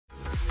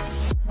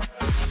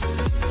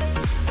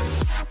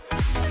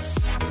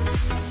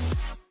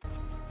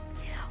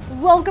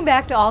Welcome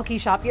back to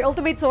Allkeyshop, your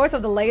ultimate source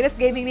of the latest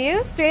gaming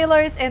news,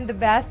 trailers, and the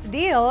best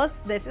deals.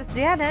 This is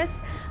Janice.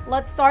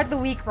 Let's start the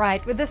week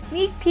right with a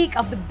sneak peek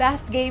of the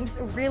best games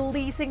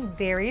releasing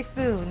very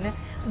soon.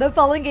 The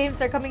following games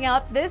are coming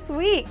out this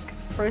week: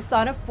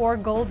 Persona 4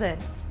 Golden,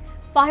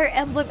 Fire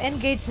Emblem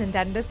Engage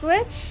Nintendo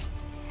Switch,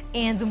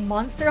 and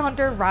Monster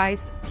Hunter Rise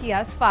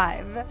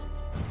PS5.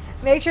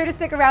 Make sure to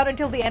stick around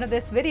until the end of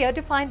this video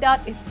to find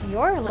out if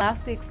you're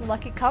last week's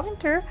lucky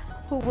commenter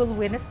who will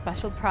win a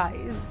special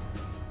prize.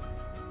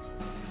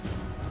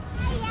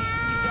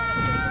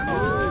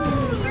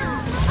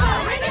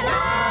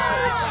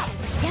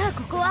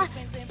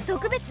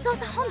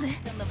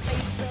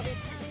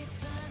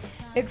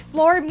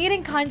 Explore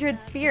meeting kindred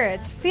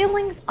spirits,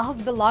 feelings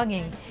of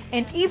belonging,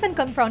 and even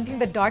confronting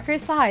the darker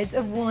sides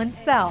of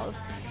oneself.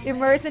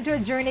 Immerse into a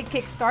journey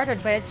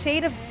kick-started by a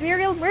chain of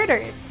serial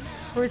murders.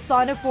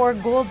 Persona 4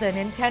 Golden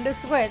Nintendo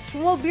Switch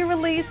will be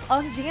released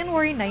on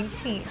January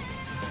 19th.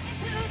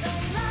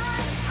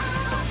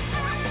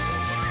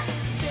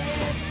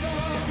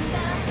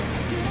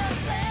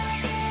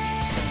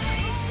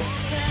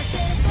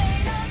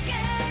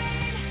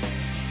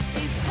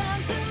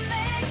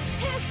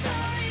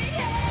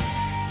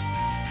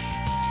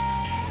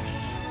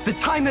 The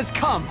time has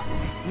come!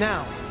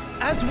 Now,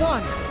 as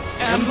one,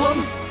 Emblem,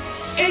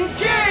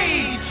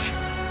 engage!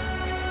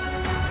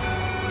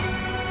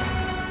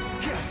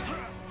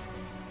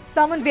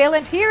 Summon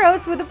valiant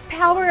heroes with the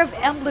power of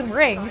Emblem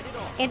Rings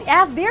and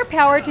add their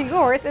power to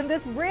yours in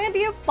this brand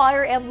new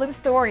Fire Emblem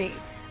story.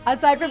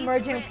 Aside from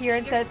merging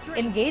appearances,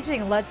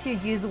 engaging lets you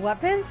use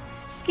weapons,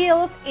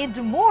 skills, and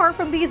more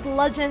from these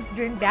legends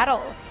during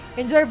battle.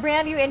 Enjoy a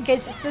brand new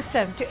Engage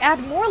system to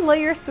add more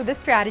layers to the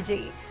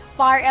strategy.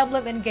 Fire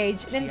Emblem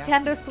Engage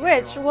Nintendo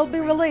Switch will be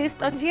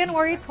released on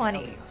January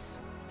 20.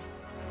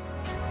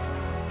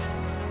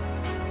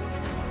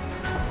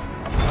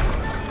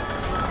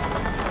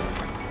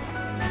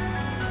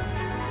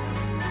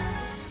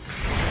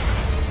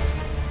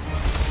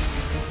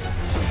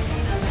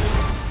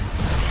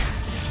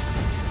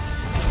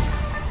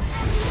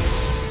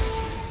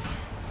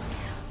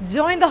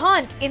 Join the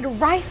hunt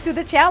and rise to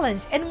the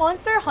challenge in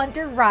Monster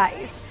Hunter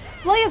Rise.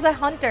 Play as a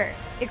hunter,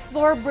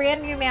 explore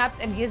brand new maps,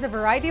 and use a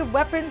variety of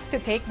weapons to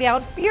take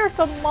down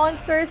fearsome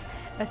monsters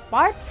as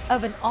part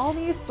of an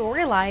all-new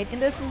storyline in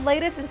this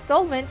latest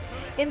installment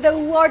in the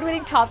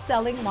award-winning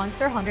top-selling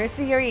Monster Hunter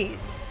series.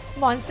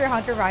 Monster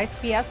Hunter Rise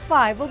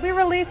PS5 will be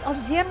released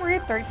on January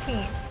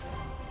 13th.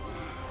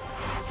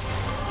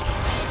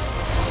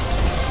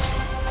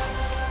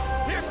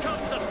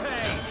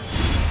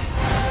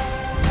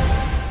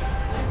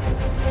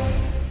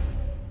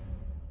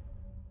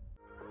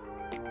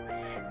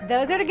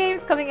 Those are the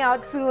games coming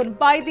out soon.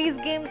 Buy these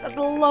games at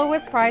the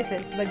lowest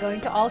prices by going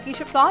to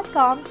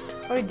allkeyshop.com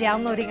or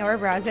downloading our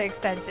browser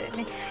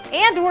extension.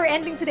 And we're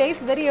ending today's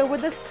video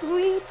with a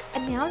sweet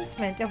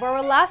announcement of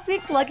our last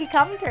week's lucky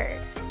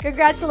commenter.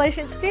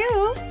 Congratulations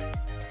to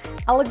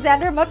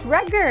Alexander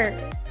McGregor!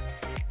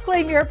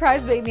 Claim your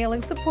prize by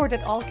emailing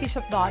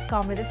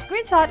support@allkeyshop.com with a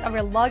screenshot of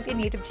your logged-in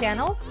YouTube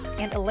channel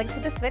and a link to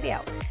this video.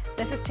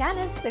 This is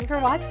Janice. Thanks for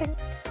watching.